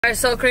Alright,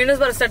 so Karina's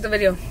about to start the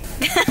video.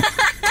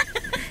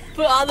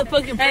 Put all the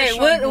fucking Hey,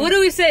 what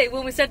do we say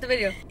when we start the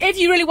video? If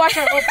you really watch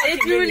our whole fucking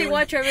If you really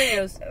watch our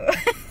videos.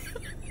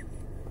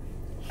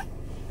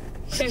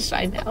 She's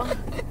shy now.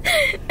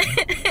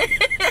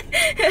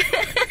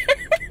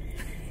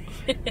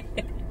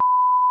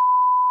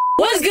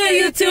 What's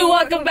good, YouTube?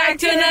 Welcome back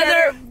to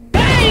another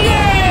banger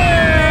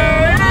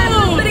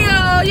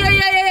video.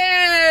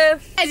 Yeah.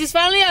 Guys, it's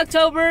finally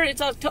October.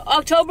 It's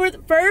October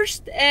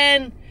 1st,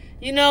 and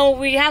you know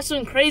we have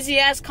some crazy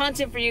ass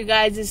content for you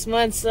guys this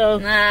month. So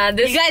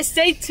you guys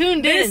stay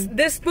tuned in.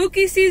 This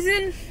spooky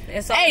season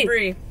is all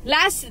free.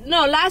 Last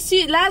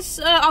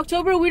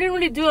October we didn't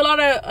really do a lot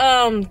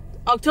of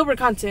October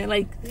content,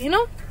 like, you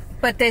know.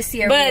 But this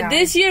year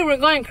we're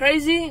going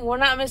crazy. We're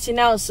not missing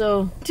out.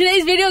 So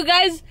today's video,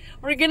 guys,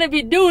 we're gonna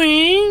be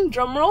doing,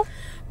 drum roll,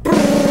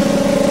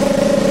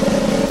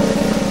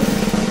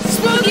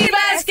 spooky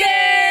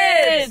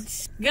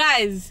baskets,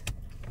 guys.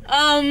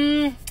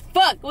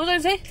 Fuck, what was I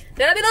say?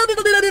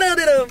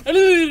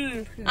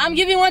 I'm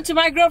giving one to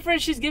my girlfriend.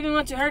 She's giving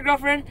one to her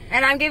girlfriend,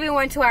 and I'm giving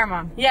one to our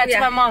mom. Yeah, to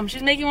my mom.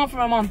 She's making one for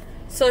my mom.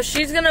 So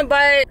she's gonna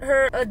buy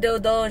her a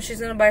dildo, and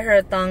she's gonna buy her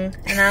a thong,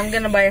 and I'm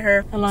gonna buy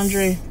her a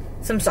laundry,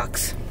 some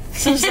socks.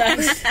 Some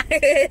socks.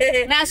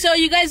 Now, so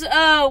you guys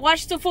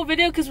watch the full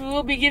video because we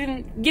will be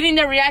getting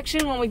their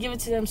reaction when we give it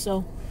to them.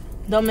 So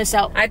don't miss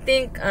out. I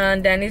think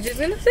Danny's just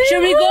gonna say,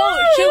 should we go?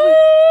 Should we?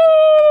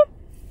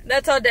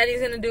 That's all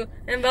Daddy's gonna do,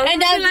 and Bella's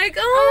gonna be like,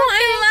 "Oh,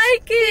 I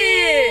like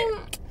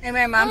it." And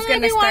my mom's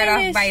gonna start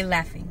off by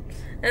laughing,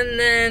 and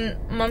then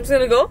Mom's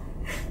gonna go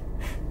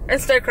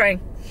and start crying.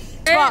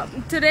 Well,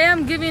 today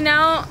I'm giving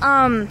out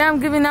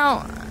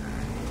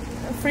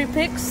free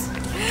pics.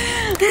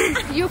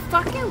 You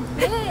fucking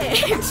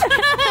bitch.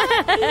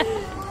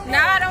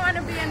 Now I don't want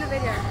to be in the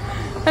video.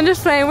 I'm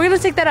just playing. We're gonna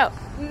take that out.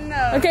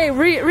 No. Okay,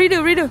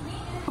 redo.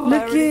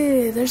 Look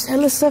it, there's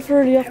hella stuff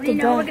already off the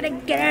bat. We're gonna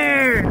get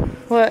her.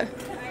 What?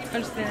 I'm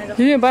just gonna go.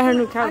 You didn't buy her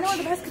new couch. I know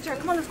the baskets are.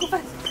 Come on, let's go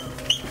fast.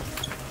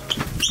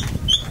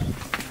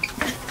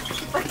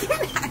 Fucking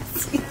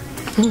nasty.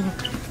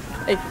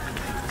 Hey.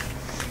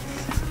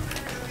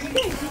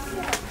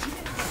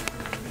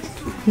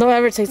 Don't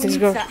ever take this,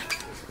 girl.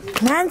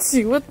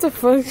 Nancy, what the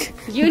fuck?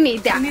 You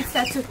need that. You need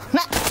that too.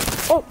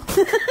 Oh.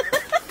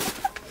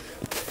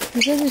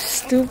 You guys are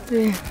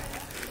stupid.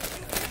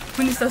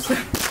 Who needs that too?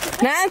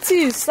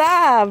 Nancy,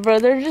 stop, bro.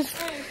 They're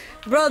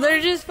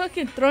just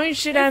fucking throwing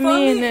shit at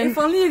me. And then, if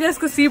only you guys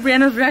could see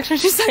Brianna's reaction.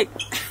 She's like,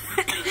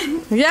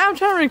 yeah, I'm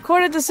trying to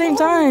record at the same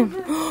time.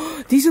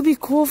 These would be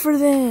cool for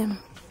them.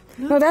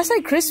 No, that's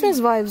like Christmas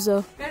vibes,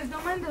 though. guys,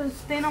 don't mind the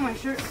stain on my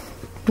shirt.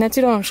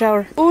 Nancy don't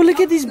shower. Oh, look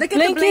at these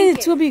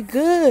blankets. Will be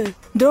good.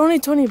 They're only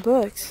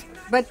 $20.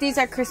 But these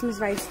are Christmas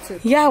vibes too.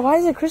 Yeah, why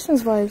is it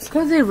Christmas vibes?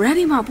 Because they're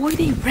ready, my boy.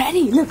 They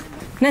ready. Look.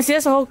 Nancy,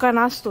 that's a whole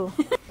canasto.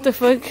 What the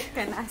fuck?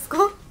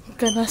 Canasco?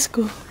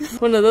 Canasco.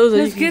 One of those.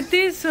 Let's get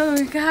these so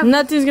we can have...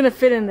 Nothing's gonna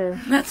fit in there.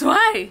 That's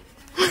why.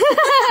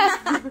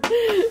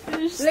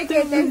 Look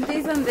at there's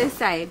these on this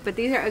side, but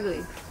these are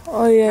ugly.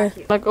 Oh yeah.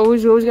 Like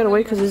always, we always gotta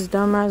wait because this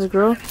dumbass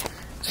girl,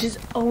 she's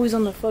always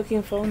on the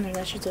fucking phone and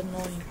that shit's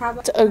annoying.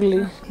 It's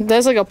ugly.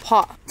 That's like a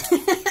pot.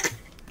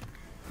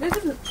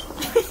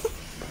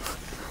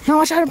 No,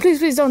 watch out, please,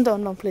 don't,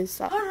 please,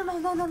 stop.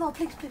 No,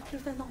 please,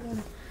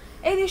 no.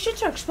 Hey, these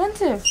shits are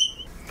expensive.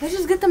 Let's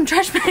just get them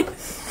trash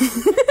bags.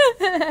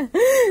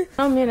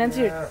 Oh man, that's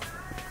your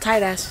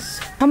tight asses.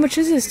 How much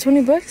is this?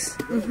 $20?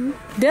 Mm-hmm.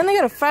 Then they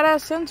got a fat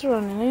ass sensor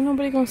on it. Ain't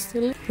nobody gonna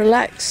steal it.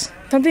 Relax.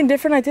 Something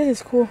different like this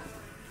is cool.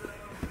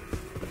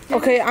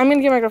 Okay, I'm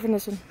gonna get my girlfriend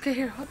this one. Okay,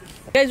 here. Hold.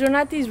 Guys, we're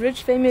not these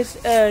rich, famous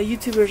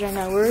YouTubers right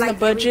now. We're in a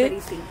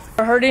budget.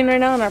 We're hurting right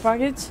now in our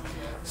pockets.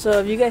 So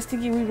if you guys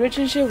think we rich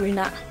and shit, we're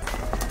not.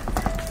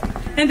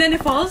 And then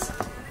it falls.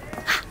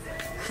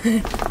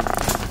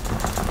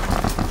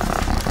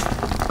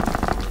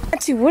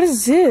 Nancy, what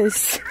is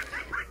this?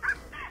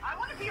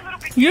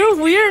 You're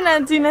weird,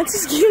 Nancy.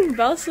 Nancy's giving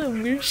Belle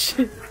some weird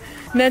shit.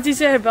 Nancy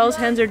said Belle's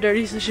hands are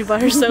dirty, so she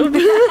bought her soap.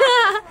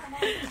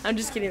 I'm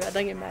just kidding,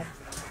 don't get mad.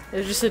 It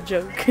was just a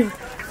joke.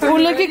 Oh,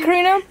 look at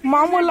Karina.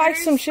 Mom would like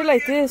some shit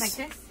like this.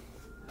 Like this?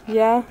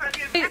 Yeah.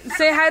 Hey,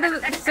 say hi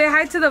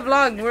to the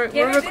vlog.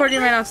 We're recording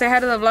right now. Say hi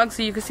to the vlog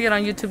so you can see it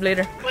on YouTube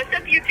later. What's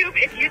up, YouTube?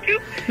 It's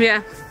YouTube?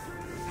 Yeah.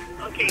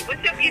 Okay,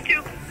 what's up,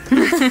 YouTube?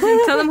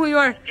 Tell them who you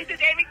are. This is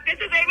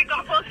Amy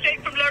Goffo,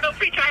 straight from Lurdo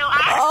Free Trial.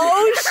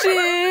 Oh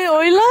shit,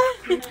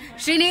 Oila.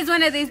 She needs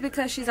one of these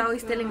because she's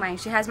always stealing mine.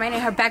 She has mine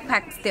in her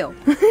backpack still.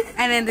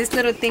 And then this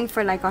little thing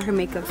for like all her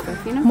makeup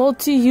stuff, you know?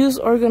 Multi-use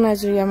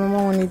organizer. Yeah, my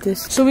mom will need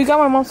this. So we got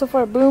my mom so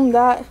far. Boom,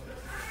 that.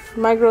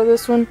 My girl,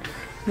 this one.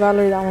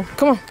 Valerie, that one.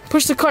 Come on,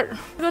 push the cart.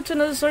 We go to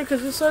another store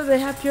because this store they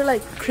have here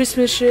like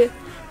Christmas shit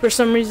for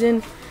some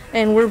reason.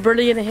 And we're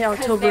barely gonna hit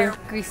October.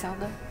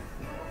 Griselda.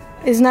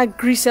 It's not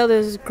Griselda,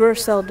 it's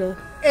Griselda.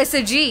 It's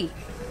a G.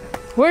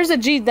 Where's the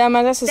G,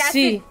 dumbass? That's a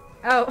C.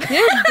 Oh.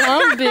 You're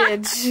dumb,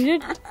 bitch.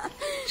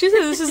 She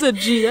said this is a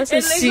G. That's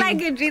a C. It looks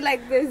like a G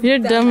like this. You're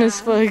dumb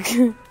as fuck.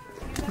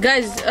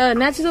 Guys,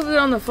 Nancy's over there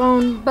on the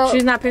phone. But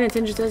she's not paying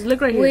attention to us. Look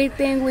right here. We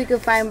think we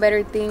could find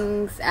better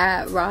things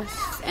at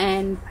Ross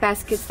and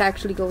baskets to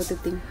actually go with the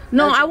thing.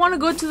 No, I want to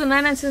go to the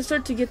 99-cent store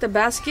to get the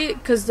basket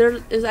because there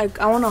is like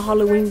I want a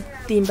Halloween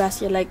themed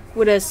basket, like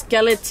with a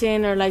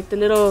skeleton or like the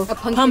little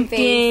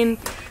pumpkin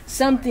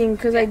something.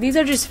 Because like these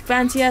are just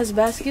fancy ass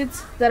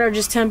baskets that are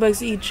just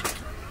 $10 each,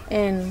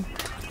 and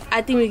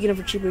I think we can get them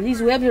for cheaper.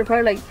 These webs are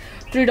probably like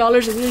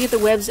 $3. If we get the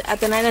webs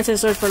at the 99-cent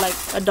store for like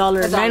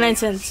 $1, 99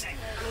 cents.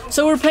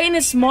 So we're playing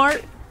it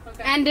smart.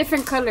 And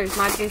different colors,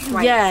 not just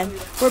white. Yeah,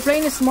 we're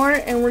playing it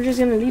smart, and we're just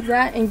gonna leave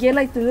that and get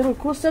like the little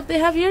cool stuff they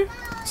have here.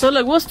 So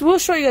look, we'll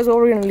show you guys what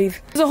we're gonna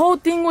leave. The whole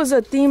thing was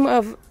a theme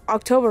of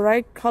October,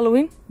 right?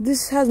 Halloween.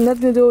 This has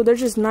nothing to do with. They're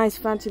just nice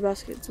fancy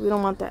baskets. We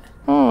don't want that.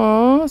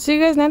 Oh, see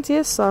you guys, Nancy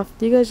is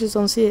soft. You guys just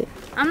don't see it.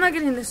 I'm not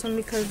getting this one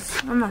because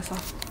I'm not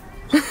soft.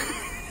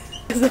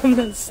 Because I'm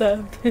not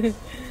soft.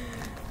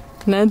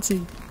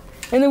 Nancy.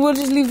 And then we'll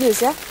just leave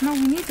this, yeah? No,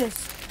 we need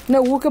this.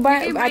 No, we could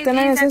buy it at the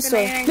 99-cent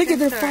store. Look at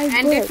their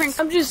 $5.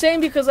 I'm just saying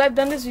because I've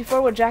done this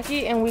before with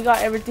Jackie and we got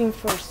everything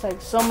for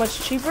like so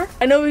much cheaper.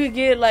 I know we could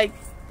get like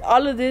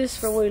all of this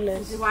for way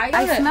less. Why?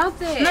 I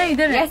smelled it. No, you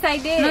didn't. Yes, I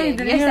did. No, you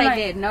didn't. Yes, I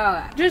did.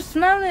 No. Just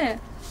smell it.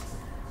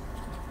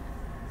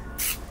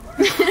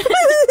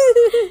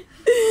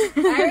 I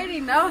already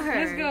know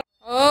her. Let's go.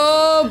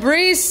 Oh,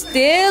 Bree's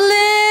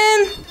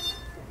stealing.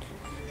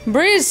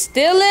 Bree's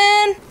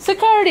stealing.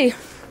 Sicardi.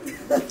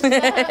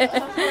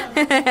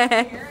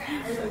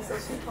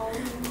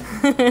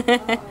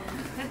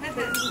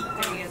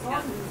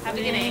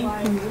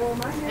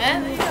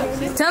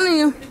 Telling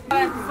you.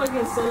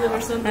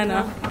 I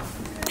know.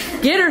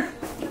 Get her.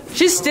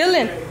 She's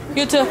stealing.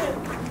 You too.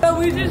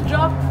 We just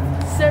dropped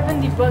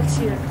 $70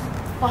 here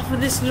off of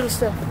this little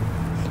stuff.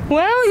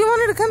 Well, you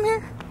wanted to come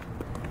here?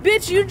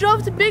 Bitch, you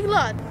drove to Big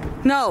Lot.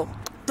 No,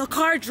 the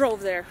car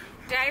drove there.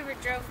 Driver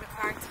drove the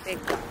car to Big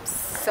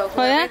Lots. So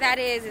whoever that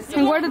is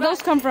and where did those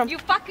come from? You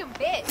fucking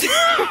bitch.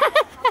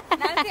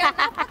 Nancy, I'm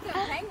not fucking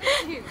playing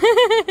with you.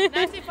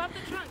 Nancy, pop the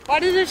trunk. Why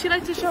doesn't she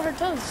like to show her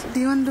toes? Do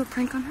you want to do a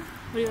prank on her?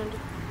 What do you want to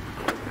do?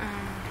 I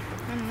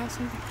don't know,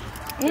 something.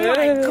 Oh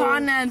my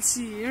god,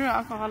 Nancy, you're an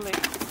alcoholic.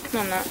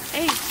 No, I'm not.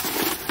 Hey,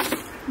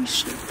 we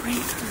should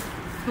prank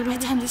her. By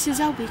the time this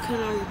is out, we could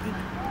already prank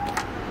her.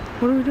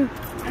 What do we do?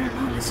 I don't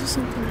know, let's do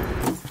something.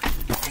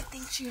 I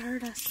think she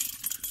heard us.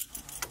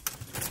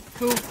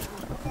 Who?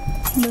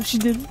 No, she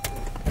didn't.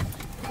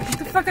 What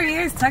the fuck are you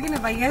guys talking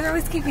about? You guys are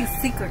always keeping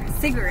cigarettes.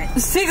 Cigarettes?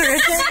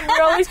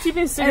 We're always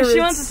keeping cigarettes. If she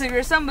wants a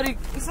cigarette, somebody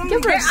give her a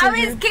cigarette.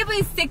 Always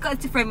keeping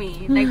cigarettes for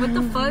me. Like, what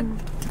the fuck?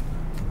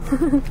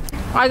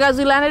 Alright guys,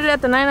 we landed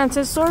at the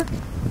 99-cent store.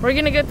 We're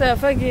gonna get the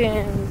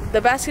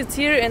baskets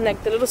here and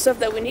like the little stuff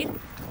that we need.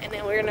 And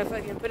then we're gonna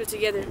fucking put it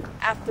together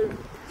after.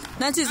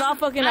 Nancy's all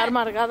fucking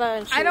amargada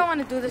and shit. I don't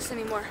want to do this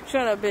anymore.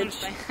 Shut up, bitch.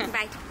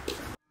 Bye.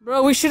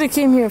 Bro, we should have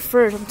came here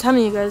first. I'm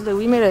telling you guys that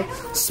we made a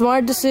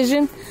smart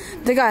decision.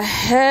 They got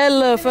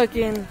hella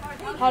fucking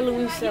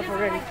Halloween stuff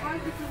already.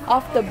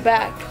 Off the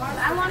back.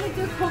 I want to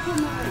do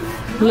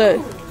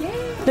Pokemon.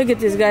 Look at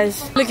this,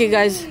 guys. Look at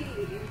guys.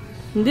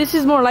 This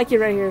is more like it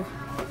right here.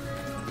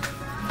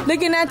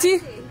 Look at Nancy.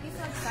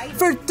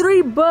 For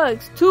 $3,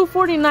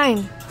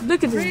 $2.49.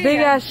 Look at this big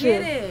ass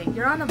shit. It.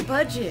 You're on a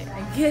budget.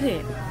 I get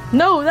it.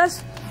 No,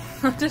 that's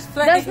just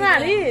playing. That's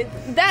not it.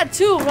 That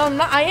too.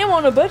 I am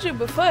on a budget,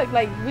 but fuck,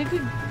 like we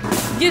could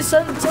get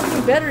something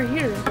better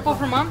here. Purple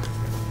for mom.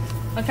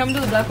 I'll come to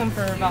the black one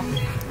for Val.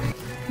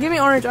 Give me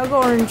orange. I'll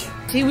go orange.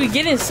 See, we're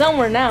getting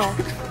somewhere now.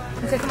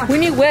 Okay, come on. We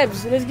need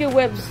webs. Let's get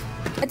webs.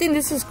 I think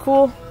this is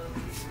cool.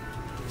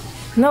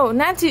 No,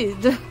 Nancy.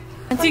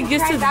 Nancy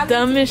gets the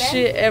dumbest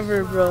shit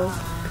ever, bro.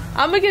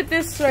 I'm gonna get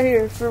this right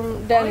here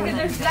from Danny.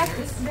 There's black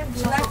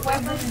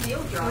webs.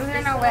 Those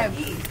are no webs.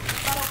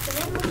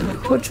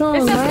 Which one?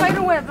 There's a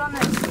spider web on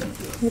there.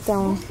 Get that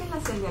one.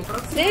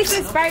 There's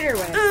a spider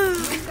web.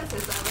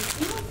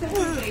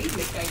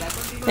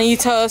 And you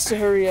tell us to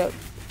hurry up.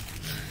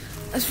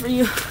 That's for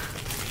you.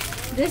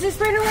 This is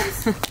spider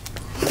webs.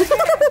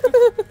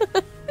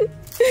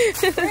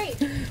 Great.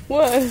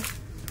 What?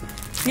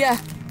 Yeah,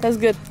 that's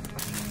good.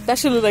 That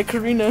should look like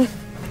Karina.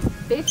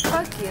 Bitch,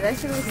 fuck you. That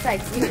shit looks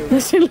like you.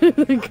 That should look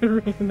like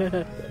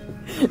Karina.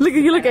 Look,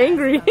 you look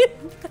angry.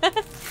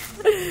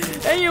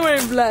 And you're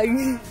wearing black.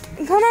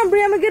 Come on,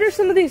 Bri, I'm gonna get her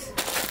some of these.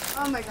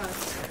 Oh my god.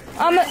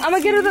 I'm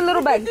gonna get her the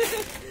little bag.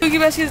 Cookie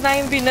basket's not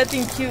gonna be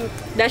nothing cute.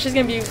 That's just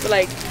gonna be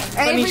like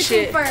funny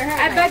shit. For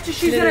her. I bet you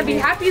she's gonna be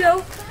happy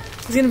though.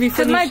 It's gonna be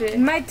funny shit.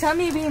 My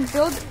tummy being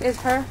filled is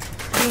her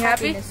being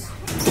happy.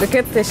 Look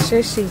at the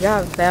shit she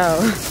got,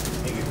 Val.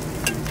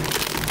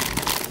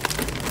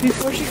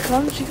 Before she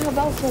comes, she got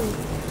Val some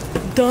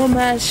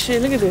dumbass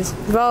shit. Look at this.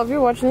 Val, if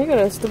you're watching, you got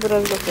a stupid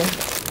ass girlfriend.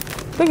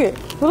 Look at it.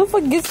 Who the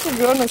fuck gets the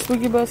girl in a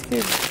squeaky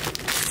basket?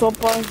 Soap.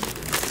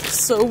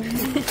 She's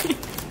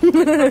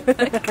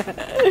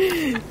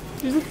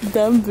a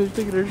damn bitch.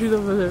 Look at her. She's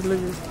over there. Look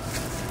at her.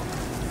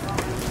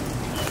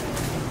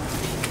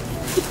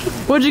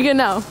 What'd you get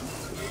now?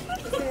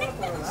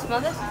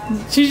 Smell this?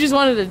 She just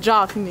wanted to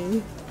jock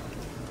me.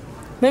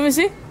 Let me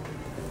see.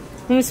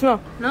 me smell.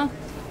 No.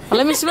 Oh,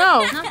 let me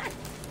smell.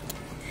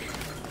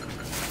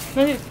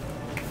 No.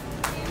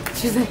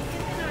 She's like.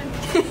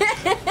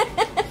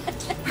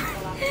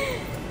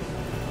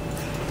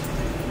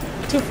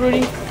 Too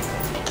fruity.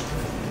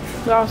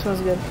 That all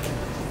smells good.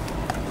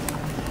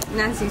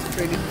 Nancy's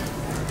pretty.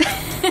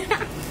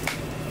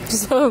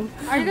 So.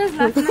 Are you guys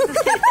laughing at the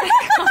same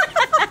time?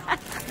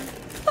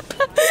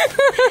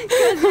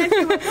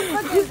 What the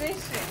fuck is this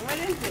shit? What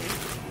is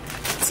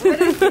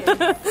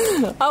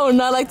it? I would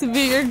not like to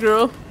be your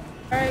girl.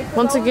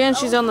 Once again,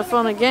 she's on the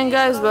phone again,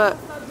 guys, but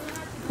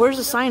where's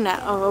the sign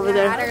at? Oh, over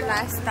there. At our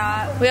last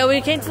stop. Yeah,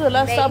 we came to the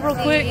last stop real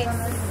quick.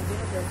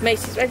 Macy's.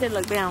 Macy's, right there,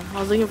 look, bam. I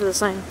was looking for the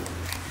sign.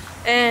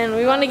 And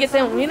we want to get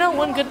them, you know,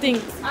 one good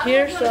thing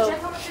here, so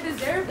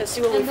let's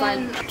see what we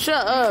find.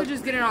 Shut up.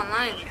 Just get it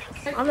online.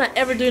 I'm not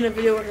ever doing a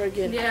video with her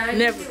again. Yeah,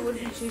 never. It would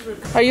be cheaper.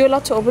 Are you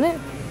allowed to open it?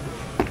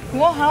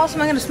 Well, how else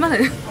am I gonna smell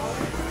it?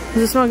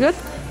 Does it smell good?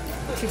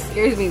 She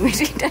scares me when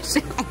she does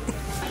it.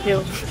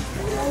 Yo.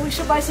 Oh, we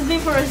should buy something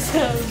for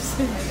ourselves.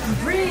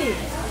 Breathe.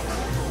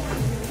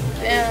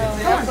 Damn,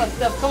 that's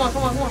fucked up. Come on,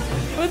 come on, come on.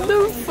 What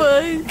the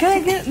fuck? Can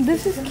I get,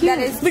 this is cute. That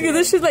is Look at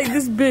this shit like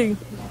this big.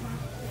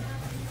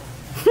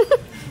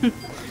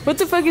 What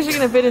the fuck is she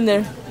gonna fit in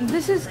there?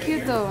 This is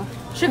cute though.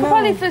 She could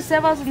probably fit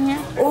Sebas in here.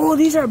 Oh,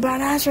 these are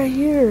badass right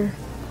here.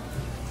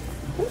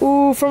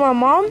 Ooh, for my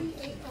mom?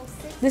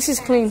 This is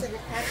clean.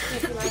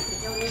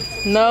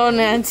 No,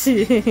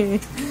 Nancy.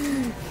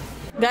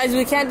 Guys,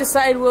 we can't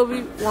decide what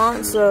we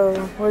want, so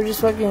we're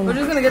just fucking... We're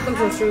just gonna get them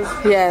some shoes.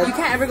 Yeah. You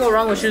can't ever go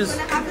wrong with shoes.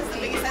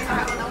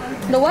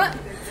 The what?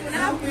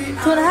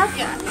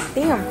 2.5?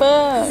 Damn,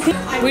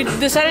 fuck. We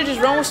decided to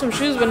just run with some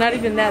shoes, but not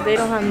even that. They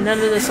don't have none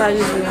of the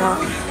sizes we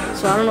want.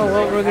 So I don't know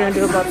what we're gonna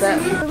do about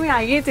that. We're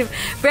on YouTube.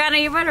 Brianna,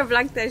 you better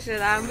block that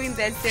shit. I'm being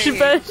dead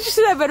serious. She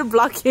said I better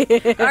block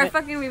it. Or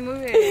fucking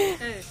remove it.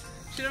 Hey,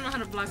 she don't know how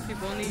to block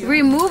people. Only you.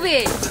 Remove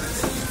it.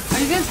 Are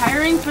you guys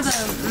hiring for the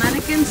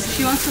mannequins?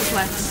 She wants to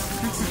flex.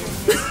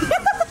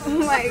 Oh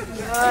my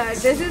god.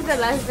 This is the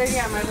last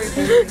video I'm ever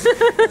doing.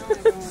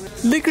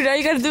 Look, all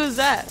you gotta do is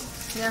that.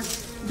 Yeah.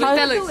 How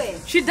Look, do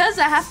look. She does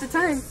that half the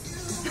time.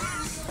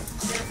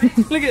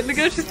 look at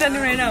how she's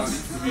standing right now.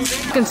 You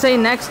can say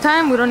next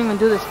time we don't even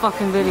do this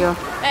fucking video.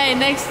 Hey,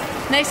 next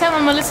time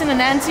I'm gonna listen to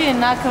Nancy and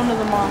not come to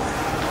the mall.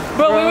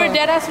 Bro, we were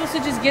dead ass supposed to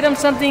just get him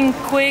something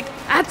quick.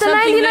 At the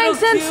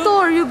 99-cent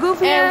store, you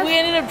goofy and ass. we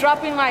ended up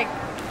dropping like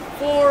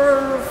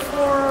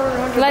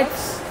 400 like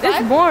bucks.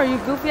 it's more, you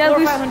goofy ass.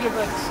 400 or 500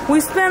 bucks. We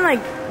spent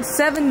like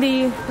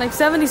 70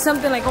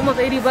 something, like almost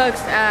 80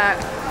 bucks at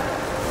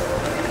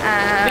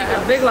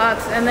Big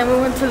Lots, and then we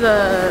went to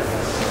the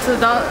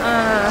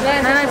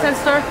 99-cent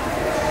store.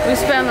 We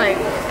spent like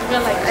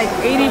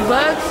 80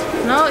 bucks.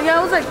 No, yeah,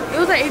 it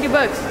was like 80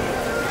 bucks.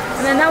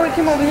 And then now we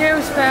came over here,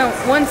 we spent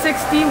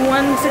 160,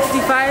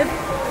 165.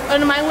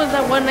 And mine was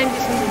like 190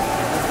 something.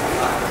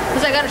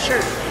 Cause I got a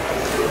shirt.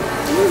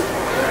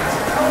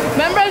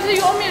 Remember I said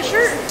you owe me a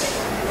shirt?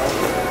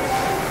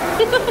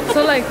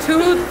 So like 1,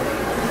 2,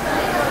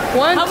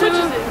 3,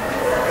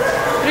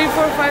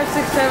 4, 5,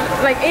 6,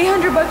 7, like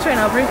 800 bucks right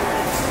now, Brie.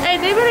 Hey,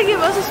 they better give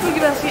us a spooky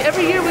basket.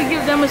 Every year we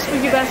give them a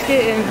spooky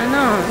basket, and I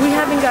know. we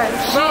haven't got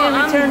shit in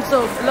return.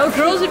 So,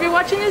 girls, if you're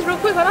watching this, real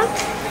quick, hold on.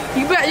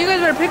 You guys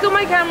better pick up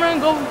my camera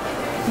and go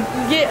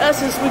get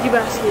us a spooky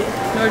basket.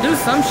 Or do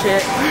some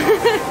shit.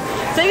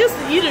 Take us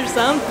to eat or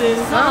something.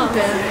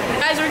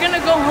 Guys, we're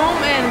gonna go home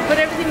and put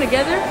everything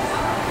together,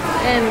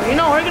 and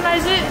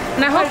organize it.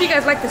 And I hope you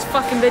guys like this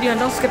fucking video and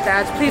don't skip the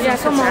ads, please. Yeah,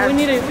 come on, we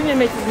need to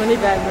make this money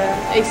back, bro.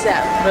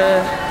 ASAP,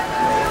 bro.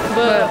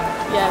 But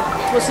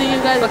yeah, we'll see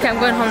you guys. Okay, I'm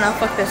going home now.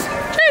 Fuck this.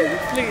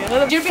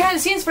 You're behind the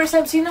scenes, first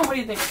time seeing them. What do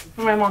you think?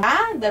 From my mom.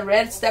 The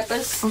red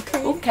steppers.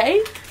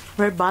 Okay.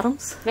 Red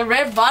bottoms? The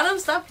red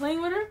bottoms. Stop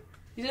playing with her.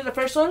 These are the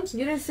first ones.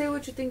 You didn't say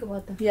what you think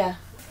about them. Yeah.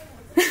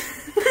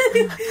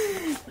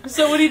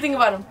 So what do you think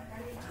about them?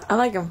 I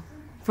like them.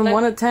 From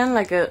 1 to 10,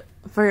 like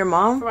for your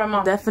mom. For my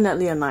mom.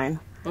 Definitely a 9.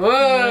 Whoa.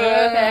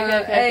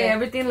 Okay. Hey,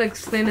 everything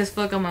looks thin as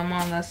fuck on my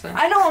mom. That's why.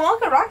 I know my mom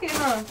could rock it,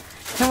 huh?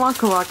 Your mom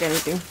can rock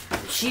anything.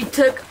 She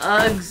took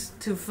Uggs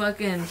to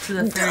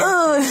the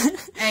fair.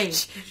 Hey,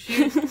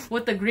 she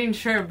with the green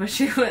shirt, but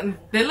she went.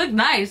 They look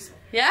nice.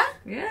 Yeah.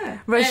 Yeah.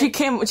 But she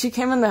came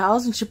in the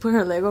house and she put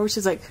her leg over.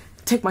 She's like,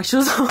 take my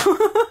shoes off.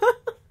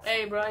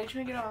 Hey, bro, are you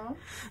trying to get on my mom?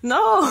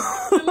 No.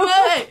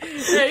 What?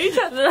 Hey, you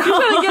trying to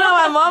get on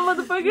my mom,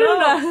 motherfucker?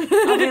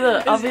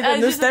 No. I'll be the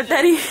new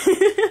stepdaddy.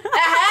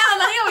 Hell,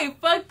 no, you be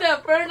fucked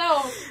up, bro.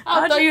 No,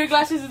 I'll throw your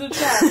glasses in the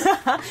trash.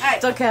 Alright.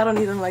 It's okay, I don't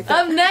need them like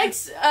that. Up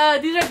next,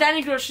 these are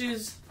Danny girl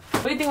shoes.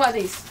 What do you think about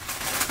these?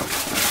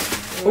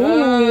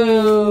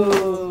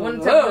 Ooh. 1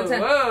 to 10, 1 to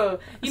 10. Whoa.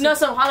 You know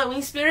some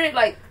Halloween spirit,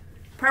 like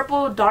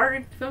purple,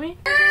 dark, feel me?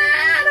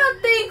 I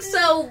don't think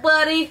so,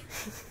 buddy.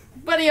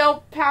 Buddy,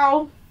 old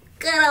pal.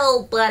 Good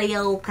old buddy,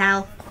 old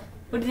pal.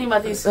 What do you think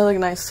about these? They look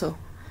nice too.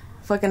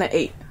 Fucking an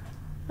 8.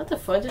 What the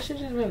fuck? This shit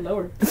just went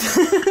lower.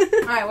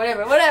 Alright,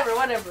 whatever.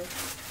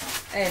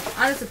 Hey,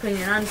 honest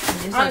opinion.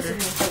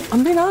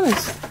 I'm being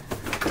honest.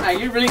 Alright,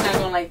 you're really not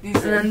gonna like these.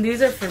 And then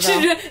these are for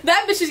Val.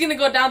 That bitch is gonna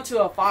go down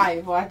to a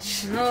 5.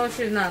 Watch. No,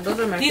 she's not. Those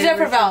are my These are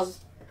for Val's.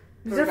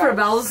 These are for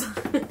Val's.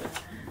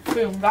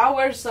 Boom. Val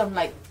wears some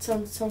like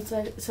some stuff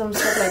like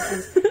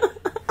this.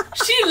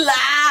 She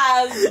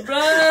laughs, bro.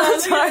 I'm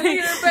sorry.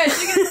 Look at her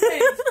face. Look at her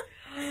face.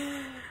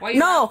 Why you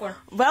No,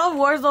 Val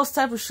wears those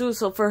type of shoes,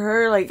 so for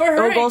her, like,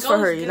 it goes for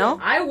her, you know?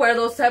 I wear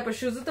those type of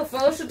shoes. What the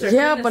photo shoots are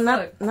Yeah, clean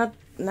but as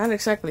not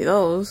exactly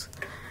those.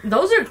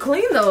 Those are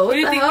clean though. What do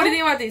you think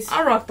about these?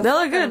 I rock the They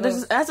look good.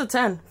 That's a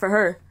 10 for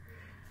her.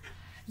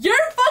 You're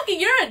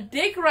a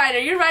dick rider.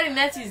 You're riding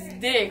Nancy's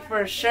dick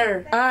for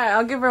sure. Alright,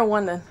 I'll give her a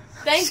 1 then.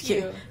 Thank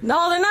you.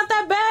 No, they're not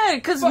that bad,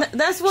 because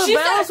that's what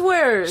Val's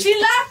wears. She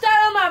laughed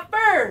out on my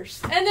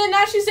first, and then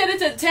now she said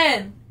it's a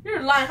 10.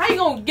 You're lying. How you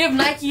gonna give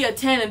Nike a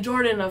 10 and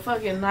Jordan a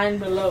fucking 9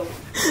 below?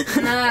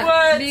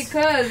 Nah,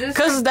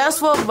 because that's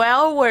what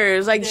Val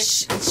wears. Like,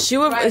 she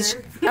would. I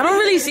don't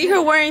really see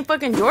her wearing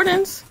fucking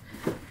Jordans.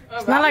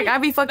 It's not like I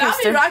be fucking. Val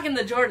be rocking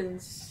the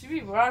Jordans. She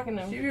be rocking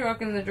them. She be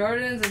rocking the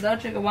Jordans, the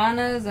Dolce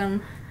Gabbanas,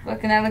 and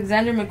fucking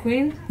Alexander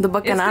McQueen. The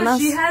Bacananas.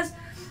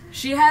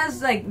 She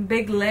has like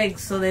big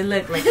legs, so they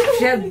look like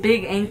she has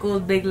big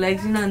ankles, big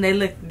legs, you know, and they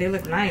look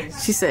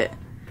nice. She said.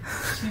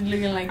 She's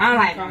looking like. I'm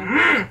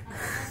like.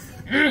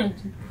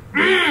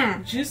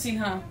 Juicy,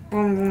 huh?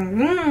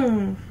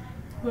 Mm.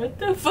 What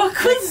the fuck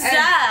was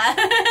that?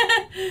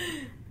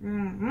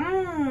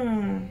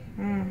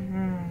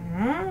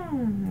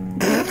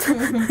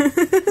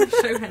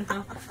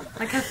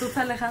 Like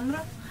Alejandro?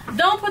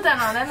 Don't put that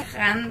on.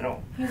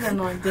 Alejandro. He's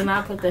annoying. Do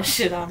not put that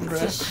shit on,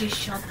 bro. She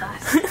shot that.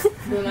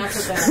 Do not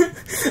put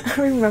that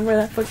on. I remember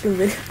that fucking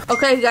video.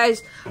 Okay,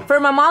 guys,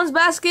 for my mom's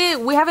basket,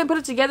 we haven't put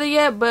it together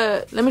yet,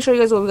 but let me show you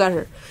guys what we got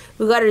her.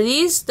 We got her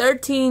these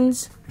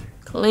 13s,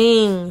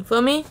 clean.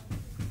 Feel me?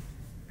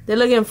 They're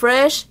looking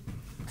fresh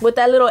with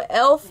that little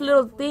elf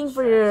little thing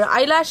for your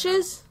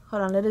eyelashes.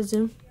 Hold on, let it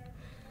zoom.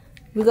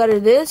 We got her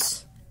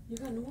this,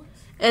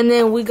 and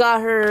then we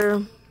got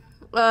her.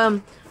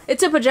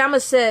 It's a pajama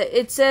set.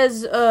 It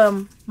says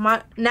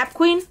my nap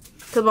queen,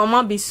 cause my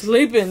mom be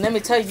sleeping. Let me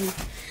tell you.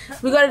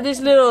 We got her this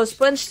little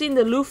sponge thing,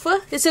 the loofah.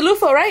 It's a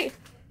loofah, right?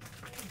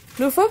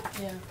 Loofah?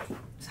 Yeah.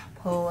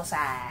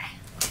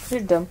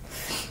 You're dumb.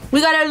 We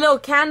got our little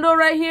candle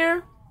right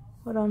here.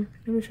 Hold on,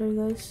 let me show you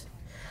guys.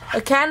 A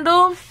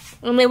candle,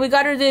 and then we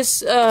got her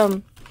this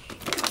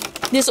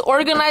this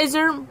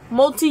organizer,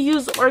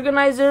 multi-use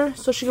organizer,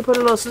 so she can put a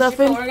little stuff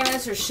in.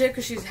 Organize her shit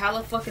because she's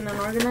hella fucking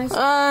unorganized.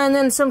 And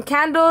then some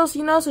candles,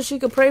 you know, so she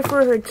could pray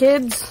for her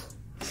kids.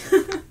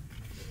 You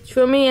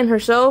feel me? And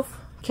herself.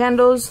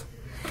 Candles.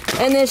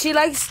 And then she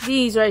likes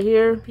these right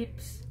here.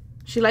 Peeps.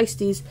 She likes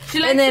these. She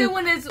likes it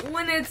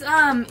when it's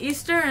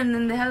Easter and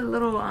then they have a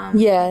little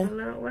yeah.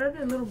 What are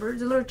they? Little birds,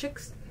 the little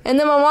chicks. And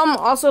then my mom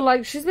also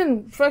like she's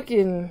been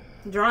fucking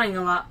Drawing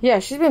a lot. yeah,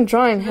 she's been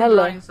drawing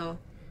hella.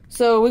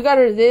 So we got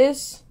her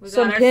this, we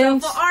some got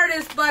pins, an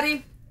artist,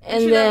 buddy.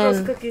 and she then loves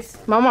those cookies.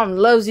 my mom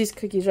loves these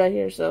cookies right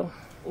here. So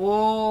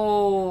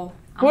Oh.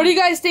 what do you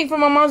guys think for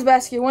my mom's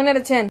basket? 1 out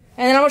of 10. And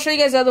then I'm gonna show you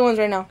guys the other ones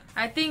right now.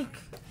 I think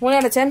 1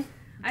 out of 10.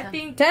 I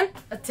think 10.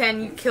 a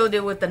 10. You killed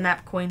it with the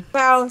nap queen.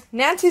 Now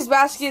Nancy's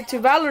basket to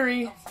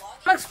Valerie.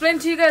 I'm gonna explain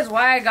to you guys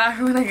why I got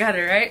her when I got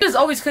her, right? She's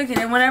always cooking,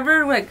 and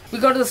whenever like we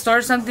go to the store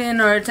or something,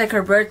 or it's like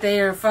her birthday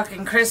or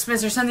fucking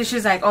Christmas or something,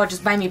 she's like, oh,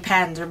 just buy me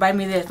pans or buy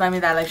me this, buy me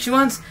that. Like she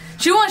wants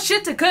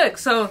shit to cook,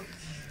 so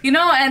you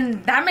know,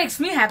 and that makes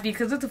me happy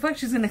because what the fuck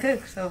she's gonna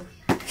cook, so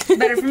it's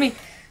better for me.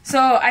 So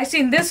I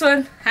seen this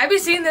one. I be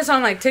seeing this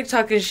on like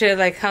TikTok and shit,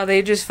 like how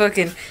they just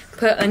fucking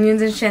put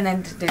onions and shit, and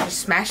then they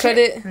just smash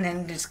it, and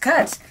then just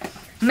cuts.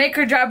 Make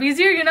her job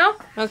easier, you know?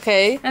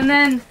 Okay. And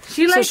then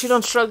she likes... So she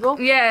don't struggle?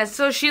 Yeah,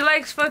 so she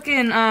likes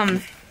fucking,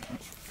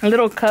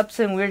 little cups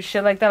and weird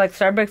shit like that, like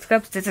Starbucks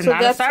cups. This is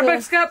not a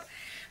Starbucks cup,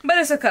 but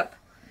it's a cup.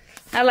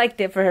 I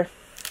liked it for her.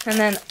 And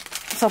then,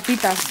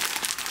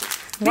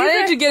 sopitas. Why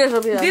did you get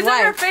her sopitas? These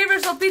Why? are her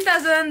favorite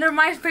sopitas, and they're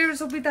my favorite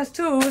sopitas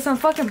too. With some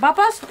fucking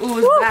papas. Ooh,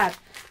 it was bad.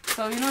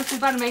 So, you know, she's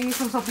about to make me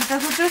some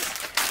sopitas with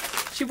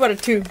this. She bought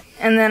it too.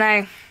 And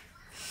then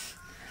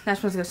that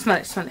smells good. Smell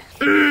it, smell it.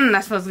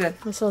 That smells good.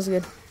 That smells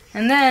good.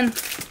 And then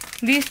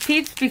these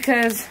peeps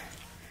because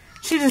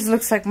she just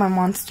looks like my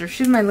monster.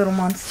 She's my little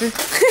monster.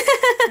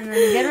 And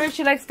then Gatorade,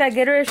 she likes that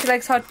Gatorade. She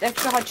likes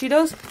extra hot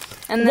Cheetos.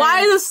 And then,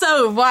 why the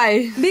soap?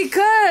 Why?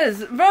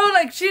 Because, bro,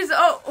 like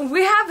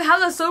we have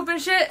hella soap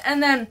and shit.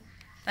 And then,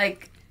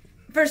 like,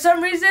 for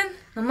some reason,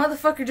 the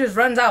motherfucker just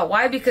runs out.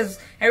 Why? Because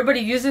everybody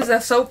uses a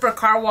soap for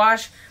car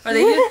wash. Or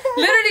they use,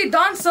 literally,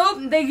 Dawn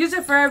soap, they use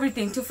it for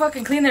everything. To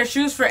fucking clean their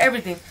shoes, for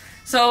everything.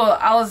 So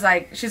I was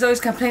like, she's always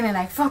complaining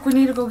like, fuck, we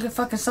need to go get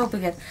fucking soap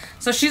again.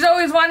 So she's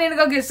always wanting to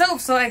go get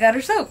soap, so I got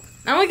her soap.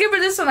 I'm gonna give her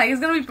this one, like,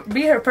 it's gonna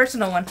be her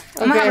personal one.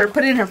 I'm gonna have her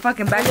put it in her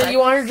fucking backpack. You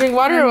want her to drink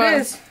water or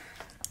what?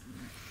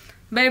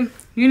 Babe,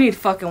 you need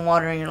fucking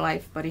water in your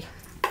life, buddy.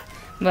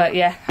 But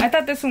yeah, I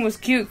thought this one was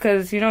cute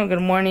because, you know,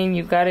 good morning,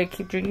 you gotta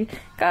keep drinking.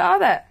 Got all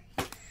that.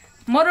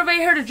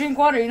 Motivate her to drink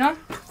water, you know?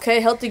 Okay,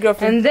 healthy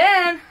girlfriend. And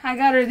then I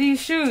got her these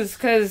shoes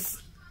because...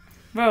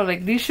 Bro,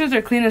 like, these shoes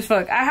are clean as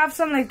fuck. I have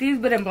some like these,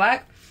 but in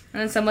black.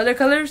 and then some other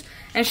colors,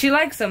 and she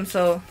likes them,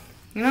 so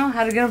you know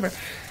how to get over.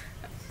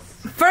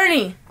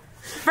 Fernie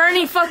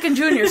fucking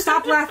Junior,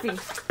 stop laughing.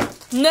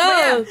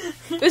 No,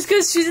 it's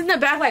because she's in the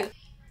back like,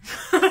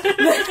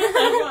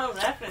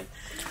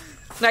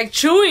 like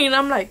chewing.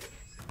 I'm like,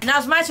 Now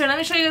it's my turn. Let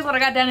me show you guys what I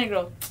got down here,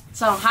 girl.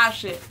 Some hot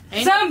shit.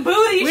 some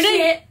booty We shit.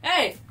 didn't-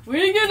 Hey, we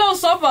didn't get no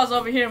softballs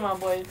over here, my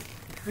boy.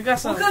 We got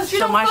some. Because she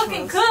some don't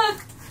fucking marshmallows.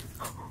 cook.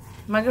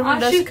 My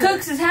girlfriend All does she cook.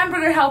 cooks is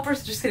hamburger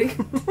helpers. Just kidding.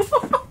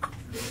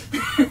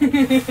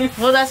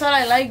 Well, that's what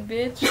I like,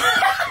 bitch.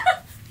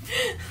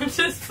 I'm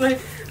just like,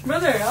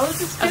 brother, I was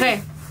just kidding.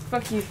 Okay,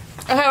 fuck you.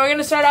 Okay, we're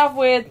gonna start off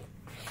with.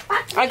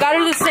 I got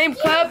her the same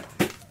cup.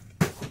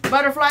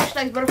 Butterfly, she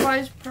likes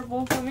butterflies,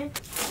 purple for me.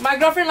 My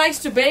girlfriend likes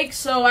to bake,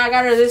 so I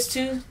got her this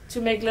too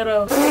to make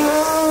little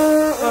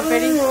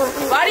confetti.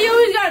 Why do you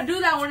always gotta do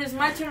that when it's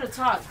my turn to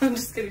talk? I'm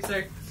just kidding,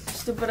 sorry.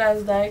 Stupid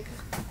ass dyke.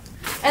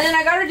 And then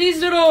I got her these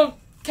little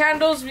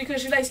candles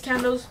because she likes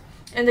candles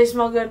and they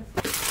smell good.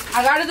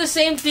 I got her the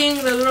same thing,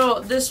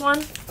 this one,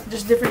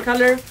 just different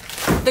color.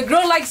 The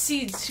girl likes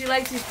seeds. She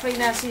likes these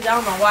plain ass seeds. I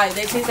don't know why.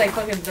 They taste like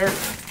fucking dirt.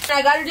 And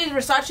I got her these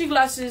Versace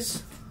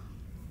glasses.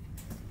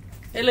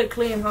 They look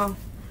clean, huh?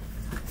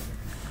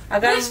 I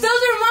got Bitch, those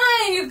are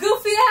mine, you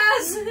goofy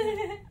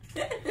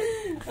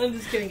ass. I'm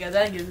just kidding, guys.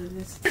 I didn't give her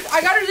this.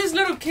 I got her this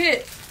little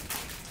kit.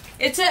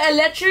 It's an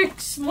electric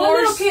s'mores What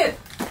little kid?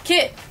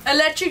 kit.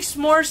 Electric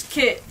s'mores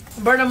kit.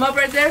 Burn them up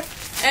right there.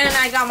 And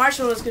I got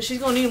marshmallows because she's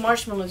gonna need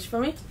marshmallows. You feel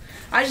me?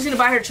 I just need to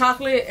buy her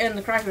chocolate and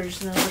the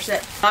crackers and we're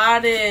set.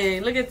 Got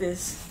it. Look at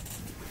this.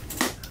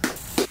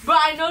 But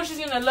I know she's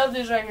gonna love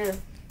this right here.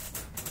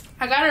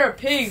 I got her a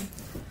pig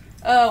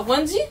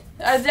onesie.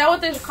 Is that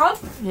what they're called?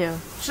 Yeah.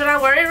 Should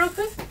I wear it real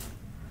quick?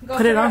 Go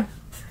Put it on.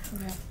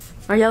 Okay.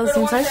 Are y'all the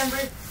Put it same one size? time,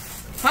 babe.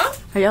 Huh?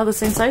 Are y'all the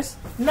same size?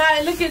 Nah,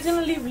 look, it's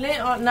gonna leave lint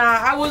on. Nah,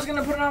 I was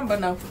gonna put it on, but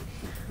no.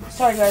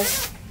 Sorry,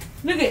 guys.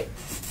 Look it.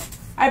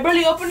 I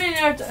barely opened it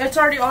and it's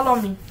already all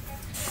on me.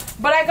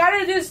 But I got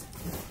her this.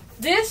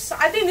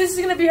 I think this is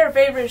gonna be her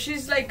favorite.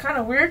 She's like kind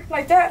of weird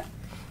like that.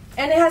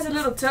 And it has a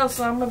little tail,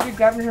 so I'm gonna be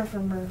grabbing her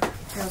from her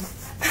tail.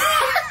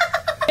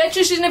 Bet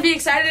you she's gonna be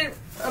excited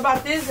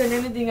about this than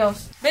anything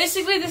else.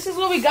 Basically, this is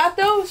what we got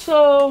though,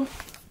 so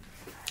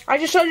I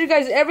just showed you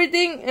guys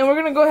everything, and we're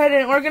gonna go ahead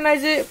and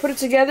organize it, put it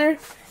together,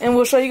 and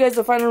we'll show you guys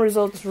the final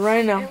results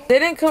right now. They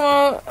didn't come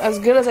out as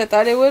good as I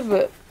thought it would,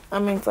 but I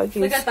mean, fuck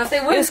it. Like I thought they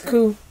would. It's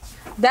cool.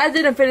 That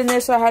didn't fit in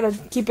there, so I had to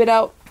keep it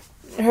out.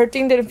 Her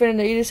thing didn't fit in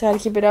there either, so I had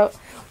to keep it out.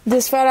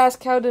 This fat ass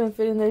cow didn't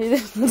fit in there either.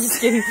 I'm just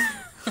kidding.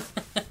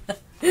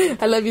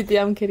 I love you,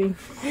 Tia. I'm kidding.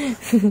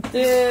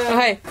 Yeah.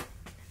 Okay.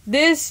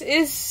 This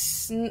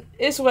is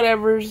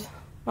whatever's.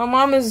 My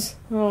mom is,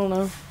 I don't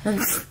know.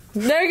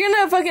 They're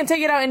gonna fucking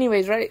take it out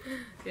anyways, right?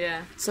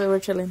 Yeah. So we're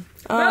chilling.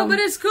 Bro, but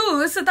it's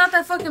cool. It's the thought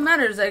that fucking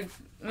matters. Like,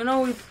 you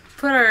know, we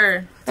put our...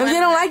 If they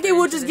don't like it,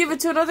 we'll just give it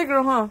to another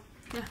girl, huh?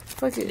 Yeah.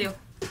 Fuck it.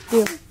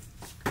 Deal.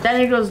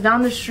 Danny goes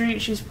down the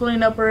street. She's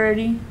pulling up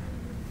already.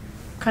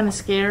 Kind of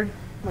scared.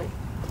 Wait.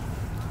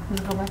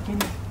 Let's go back in.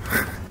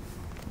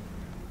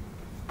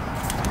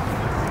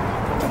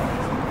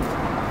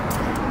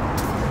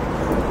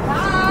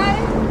 Hi.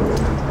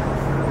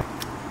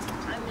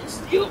 I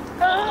missed you.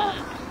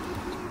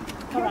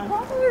 Come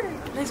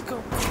on. Let's go.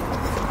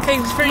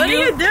 Thanks for What you.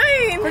 are you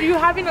doing? For you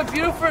having a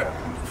beautiful...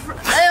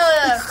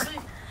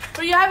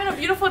 For you having a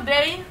beautiful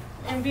day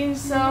and being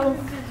so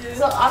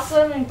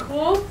awesome and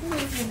cool.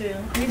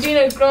 You being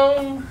a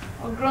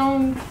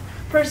grown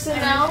person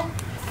now.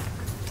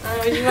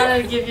 We just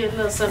wanted to give you a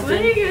little something.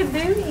 What are you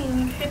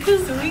doing? It's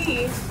just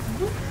sweet.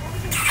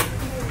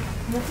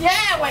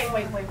 Yeah, wait.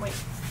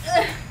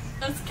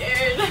 I'm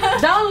scared.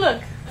 Don't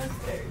look. I'm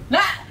scared. Nah,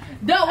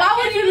 don't.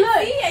 Why would you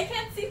look? See, I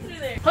can't see through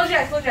there. Close your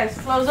eyes.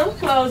 Close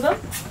them.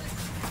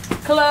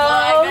 Oh,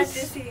 I got to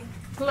see.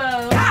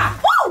 Close. Ah!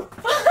 Woo!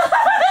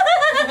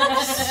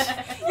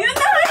 You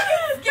know I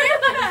get scared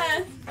of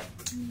that.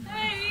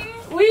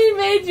 Hey. We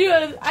made you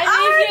I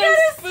made you a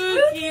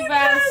spooky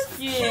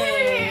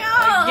basket.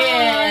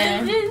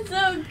 Again. This is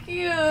so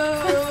cute.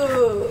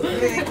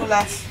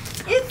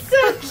 It's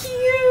so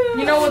cute.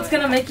 You know what's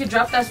gonna make you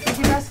drop that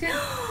spooky basket?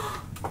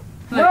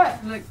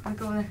 What? Look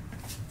over there.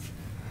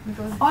 Look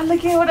over there. Oh,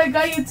 look at what I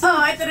got you too. Oh,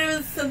 I thought it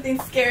was something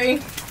scary.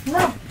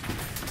 No.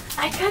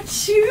 I got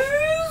shoes.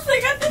 I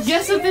got the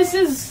Guess what this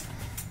is?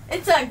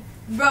 It's a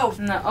rope.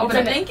 No, It's open a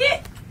it.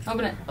 blanket.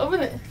 Open it. Open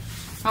it.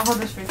 I'll hold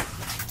this for you.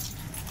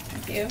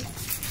 Thank you.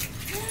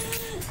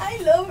 I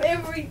love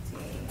everything.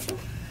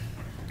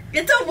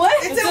 It's a what?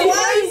 It's a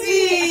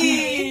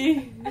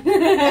onesie.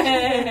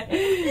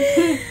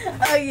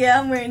 Oh yeah,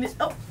 I'm wearing it.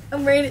 Oh,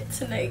 I'm wearing it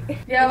tonight.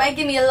 Yeah. It might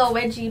give me a little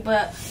wedgie,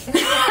 but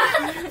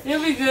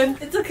You'll be good.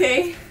 it's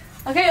okay.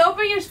 Okay,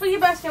 open your spooky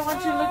basket. I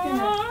want you to look in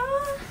it.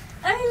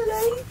 I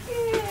like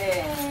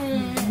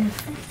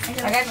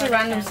it. I got you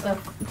random stuff.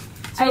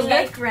 I Sounds good?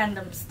 like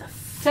random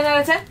stuff. 10 out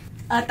of 10?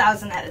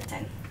 1,000 out of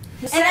 10.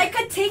 And I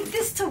could take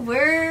this to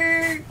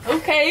work.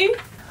 Okay. Oh,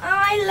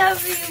 I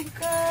love you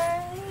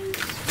guys.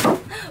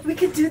 We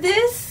could do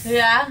this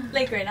Yeah.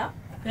 like right now.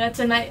 Yeah,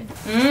 tonight.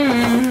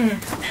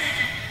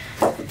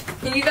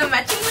 And you got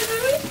matching ones for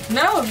me?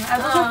 No, I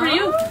bought some for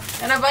you.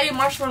 And I bought you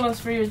marshmallows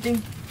for your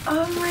thing.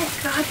 Oh my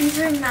god, these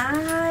are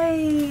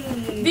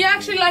nice. Do you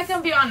actually like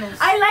them? Be honest.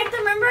 I like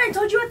them. Remember I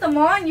told you at the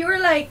mall and you were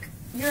like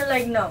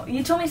no.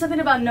 You told me something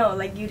about no,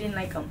 like you didn't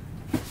like them.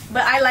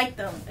 But I like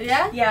them.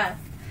 Yeah? Yeah.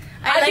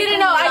 I didn't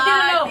know.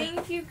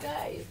 Thank you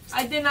guys.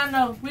 I did not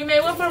know. We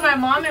made one for my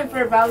mom and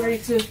for Valerie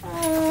too.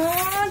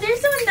 Oh, they're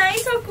so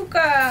nice,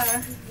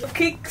 Okuka.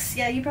 Cakes.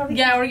 Yeah, you probably.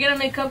 Yeah, we're gonna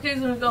make cupcakes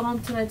when we go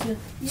home tonight too.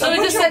 So we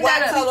just set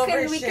that up.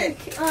 We can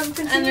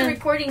continue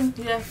recording.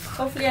 Yeah.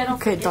 Hopefully I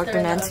don't. Okay,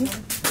 Dr. Nancy.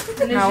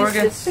 No, we're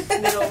good.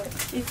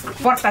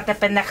 Pórtate,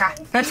 pendeja.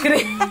 No, just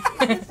kidding.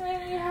 This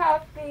made me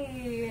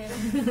happy.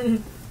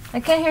 I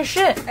can't hear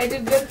shit. I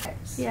did good.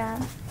 Yeah.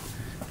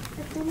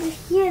 But then you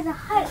hear the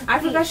hype. I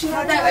forgot she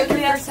had that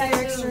ugly ass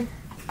too.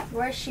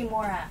 Where's she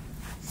more at?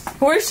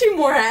 Where's she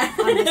more at?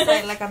 On the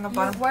side, like on the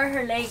bottom. Where are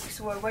her legs?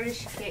 Where does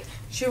she kick?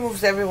 She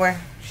moves everywhere.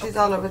 She's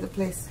all over the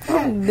place.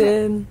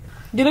 Then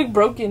you look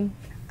broken.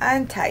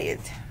 I'm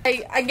tired.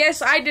 I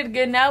guess I did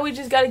good. Now we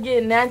just gotta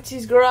get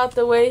Nancy's girl out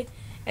the way,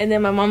 and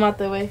then my mom out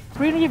the way.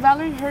 We're gonna get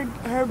Valerie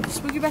her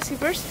spooky basket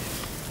first,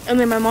 and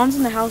then my mom's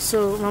in the house,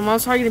 so my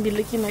mom's probably gonna be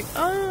looking like,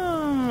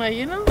 oh,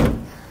 you know,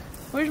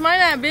 where's mine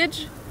at,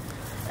 bitch?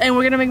 And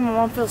we're gonna make my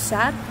mom feel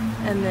sad,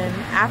 and then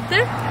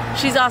after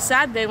she's all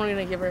sad, then we're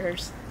gonna give her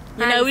hers.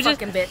 You know, we just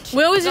bitch.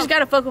 we always just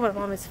gotta fuck with my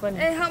mom. It's funny.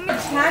 Hey, how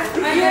much? My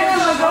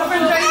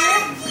girlfriend's right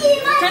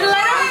here. Turn the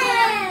light on.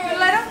 Turn the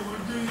light on.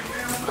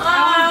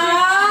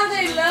 Ah,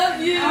 they love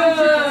you.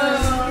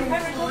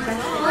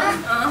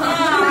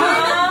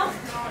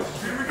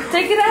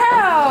 Take it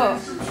out.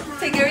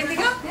 Take everything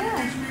out?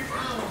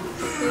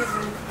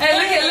 Hey,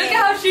 look at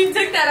how she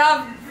took that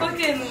off.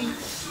 Fucking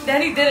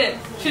Daddy did it.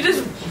 She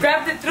just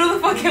grabbed it through the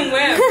fucking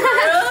web.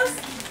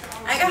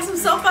 I got some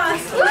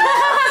sopas.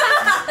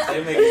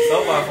 They making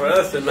soap out for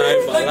us tonight.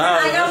 Look,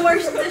 I got more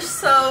dish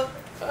soap.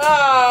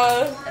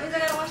 Oh. That means I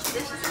gotta wash the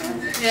dishes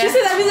again? She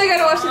said that means I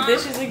gotta wash the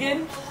dishes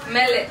again.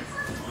 Smell it.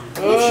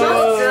 Oh. It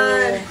smells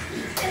good.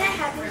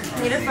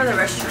 Need it for the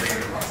restaurant.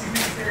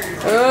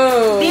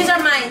 Oh. These are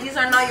mine. These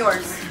are not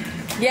yours.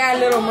 Yeah,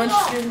 little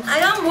munchkin. I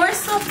got more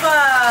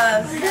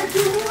sopas. I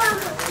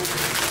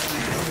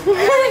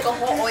got like a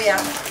whole olla.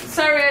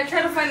 Sorry, I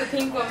tried to find the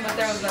pink one, but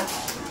there was none.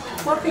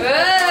 What pink?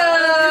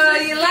 Oh,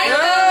 you like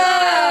it?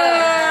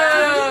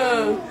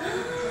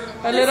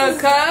 A little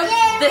cup.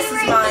 This is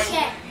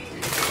mine.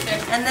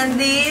 And then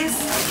these.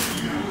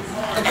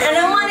 And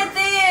I wanted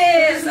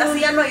this.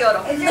 Así ya no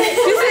lloro. She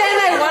said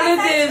I wanted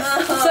this.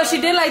 So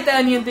she did like the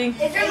onion thing.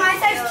 Is there my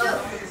size too?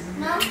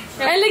 No?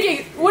 Hey, look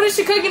at, what is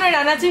she cooking right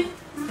now, Nancy?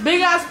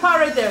 Big ass pot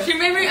right there. She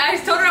made me, I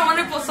told her I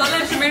wanted pozole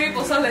and she made me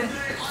pozole.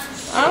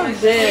 I'm You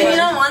dead.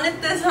 don't wanted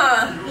this,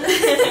 huh?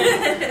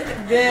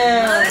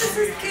 Damn. Oh, this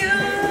is cute.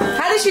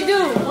 How did she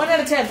do? 1 out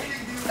of 10.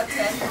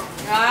 Okay.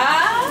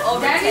 Ah,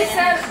 Over Daddy 10.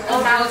 said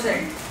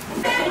 1,000.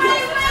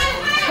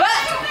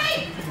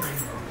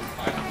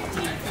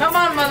 Come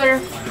on, mother.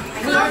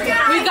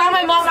 We got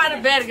my mom out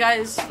of bed,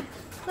 guys.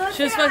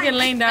 She was fucking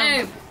laying down.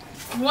 Hey,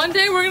 one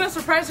day we're gonna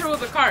surprise her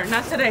with a car,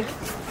 not today.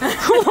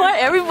 What?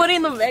 Everybody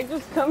in the bag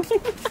was coming?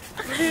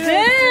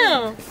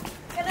 Damn.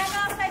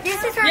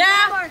 This is her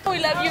Yeah. We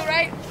love you,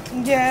 right?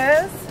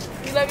 Yes.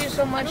 We love you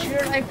so much.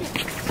 You're like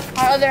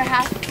our other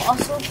half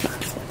also.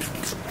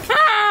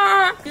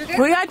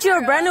 We got you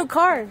a brand new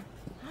car.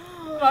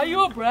 Got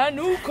you a brand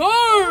new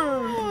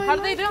car. How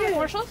do they do on the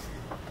commercials?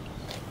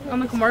 On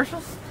the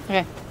commercials?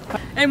 Okay.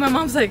 Hey, my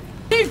mom's like,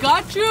 We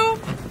got you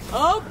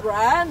a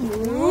brand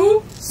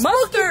new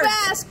spooky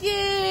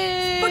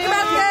basket. Spooky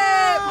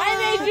basket.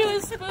 I made you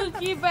a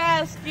spooky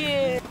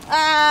basket.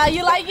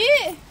 You like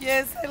it?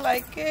 yes, I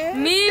like it.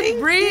 Me,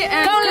 Bree,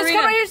 and Come, Karina. let's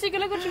come right here so you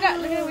can look what you got.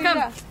 Look at what you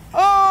got.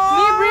 Oh.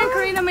 Me, Bree, and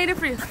Karina made it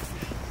for you.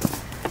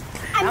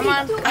 Come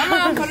on,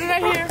 put it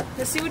right here.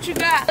 Let's see what you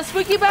got. A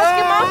spooky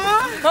basket, Mom?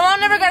 My mom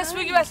never got a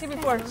spooky basket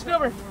before. Scoot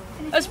over.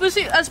 A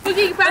spooky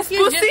basket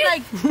is just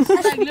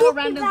like little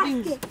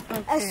random things.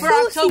 For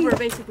October,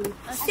 basically.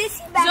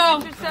 Sissy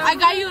So, I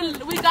got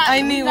you, we got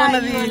I need one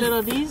of you these. a little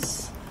of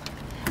these.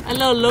 A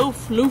little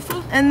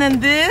loofah. And then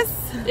this.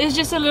 It's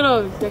just a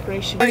little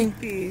decoration. Like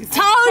these.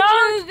 Told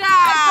you guys.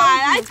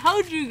 I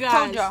told you guys.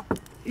 Told y'all.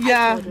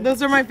 Yeah,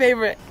 those are my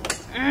favorite.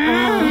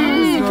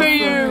 For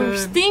your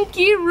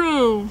stinky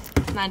room.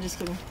 Nah, just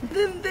kidding.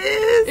 Then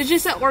this. It's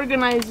just an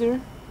organizer.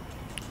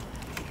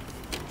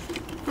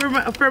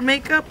 For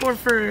makeup or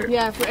for...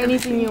 Yeah, for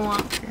anything you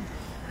want.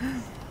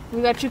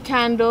 We got you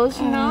candles,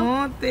 you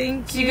know. Oh,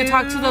 thank So you. you can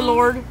talk to the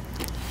Lord.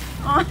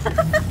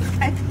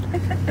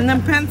 And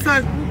then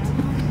pencil.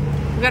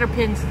 We got our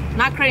pins.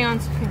 Not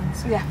crayons,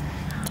 pins. Yeah.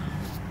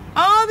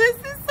 Oh, this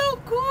is so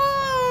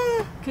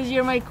cool. Because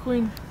you're my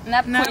queen.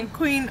 Nap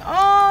queen.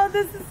 Oh,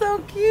 this is so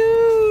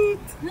cute.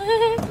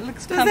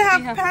 Looks Does it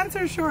have pants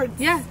or shorts?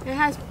 Yeah, it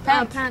has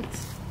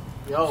pants.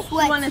 Yo.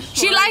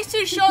 She likes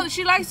to show.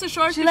 She likes to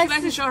show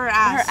her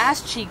ass. Her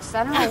ass cheeks.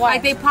 I don't know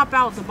Like they pop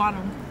out the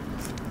bottom.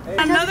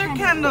 Another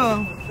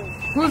candle.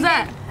 Who's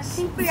that? I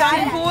think for your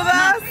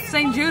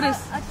St. Judas.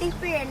 I think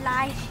for your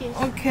lashes.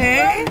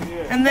 Okay.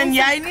 And then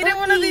yeah, I needed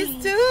one of these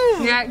too.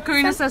 Yeah,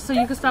 Karina says so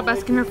you can stop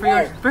asking her for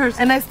yours. For hers.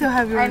 And I still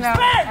have yours. I know.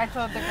 I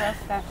told the girls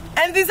that.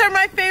 And these are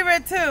my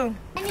favorite too.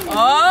 What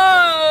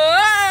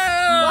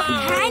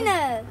kind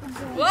of?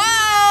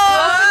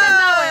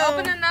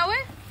 Open it that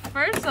way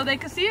first so they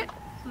can see it.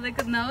 So they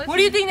could know it. What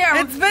do you think they are?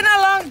 It's been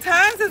a long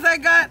time since I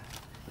got.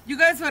 You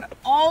guys would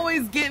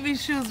always get me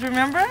shoes,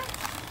 remember?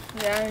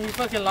 Yeah, you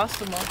fucking lost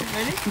them all.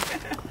 Ready?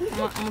 I'm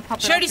gonna pop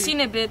it. She already seen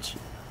it, bitch.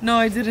 No,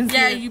 I didn't see it.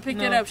 Yeah, you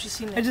picked it up. She's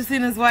seen I it. just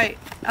seen his white.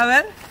 A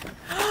ver.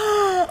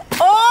 Oh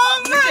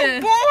my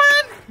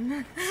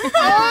god!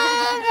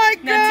 Oh my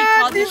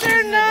god! These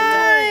are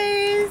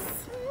nice!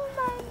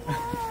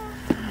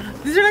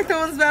 These are like the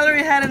ones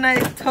Valerie had and I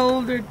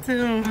told her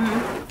to.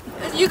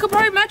 You could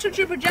probably match with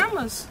your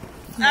pajamas.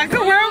 I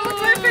could wear them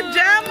with my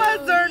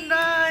pajamas. They're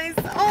nice.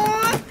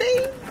 Oh,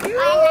 thank you.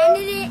 I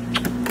handed it.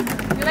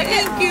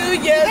 Thank you.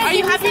 Yes. Are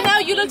you happy now?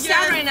 You look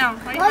sad right now.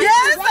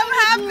 Yes, I'm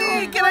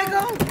happy. Can I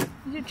go?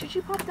 Your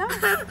chichi popped out.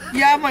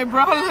 Yeah, my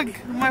bra.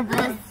 Look, my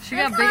bra. She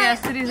got big ass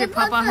titties that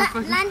pop out her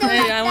fucking.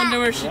 Hey, I wonder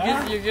where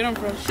you get them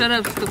from. Shut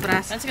up, stupid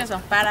ass. That's got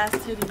some fat ass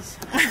titties.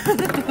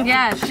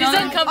 Yeah, she's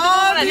uncomfortable.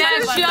 Oh, Yeah,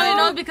 she only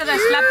knows because I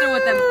slapped her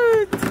with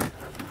them.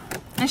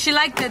 And she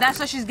liked it. That's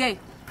why she's gay.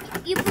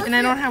 And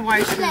I don't have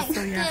white shoes,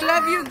 so yeah. I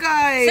love you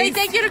guys. Say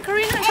thank you to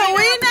Karina.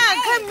 Karina,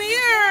 come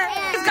here.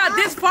 Got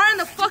this far in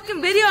the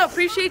fucking video. I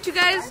appreciate you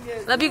guys.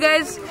 Love you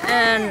guys.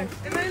 And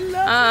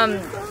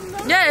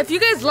yeah, if you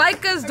guys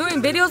like us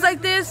doing videos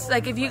like this,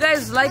 like if you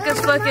guys like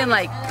us fucking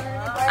like,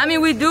 I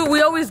mean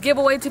we always give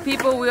away to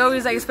people. We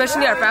always like,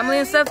 especially our family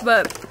and stuff.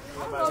 But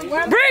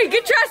Brie,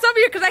 get your ass over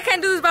here because I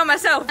can't do this by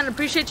myself. And I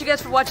appreciate you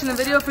guys for watching the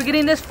video, for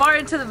getting this far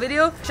into the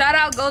video. Shout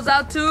out goes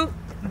out to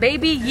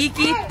Baby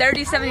Yeeky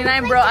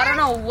 3079, bro. I don't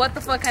know what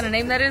the fuck kind of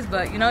name that is,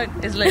 but you know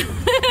it's lit.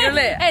 You're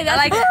lit. Hey, I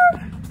like it.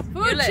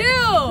 You're lit.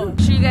 Chill. Make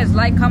sure you guys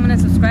like, comment,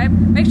 and subscribe.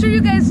 Make sure you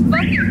guys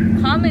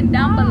fucking comment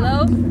down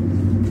below.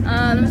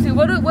 Let me see.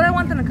 What I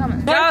want them to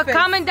comment?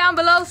 Comment down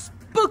below.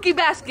 Spooky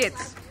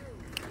baskets.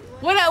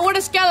 What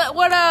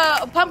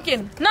a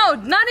pumpkin. No,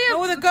 not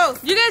even. With a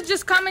ghost. You guys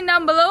just comment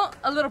down below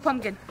a little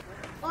pumpkin.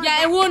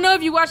 Yeah, and we'll know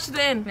if you watch to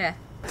the end. Yeah.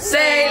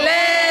 Say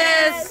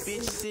less.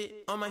 Bitch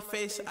sit on my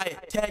face, I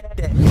attack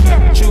that.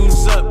 Choose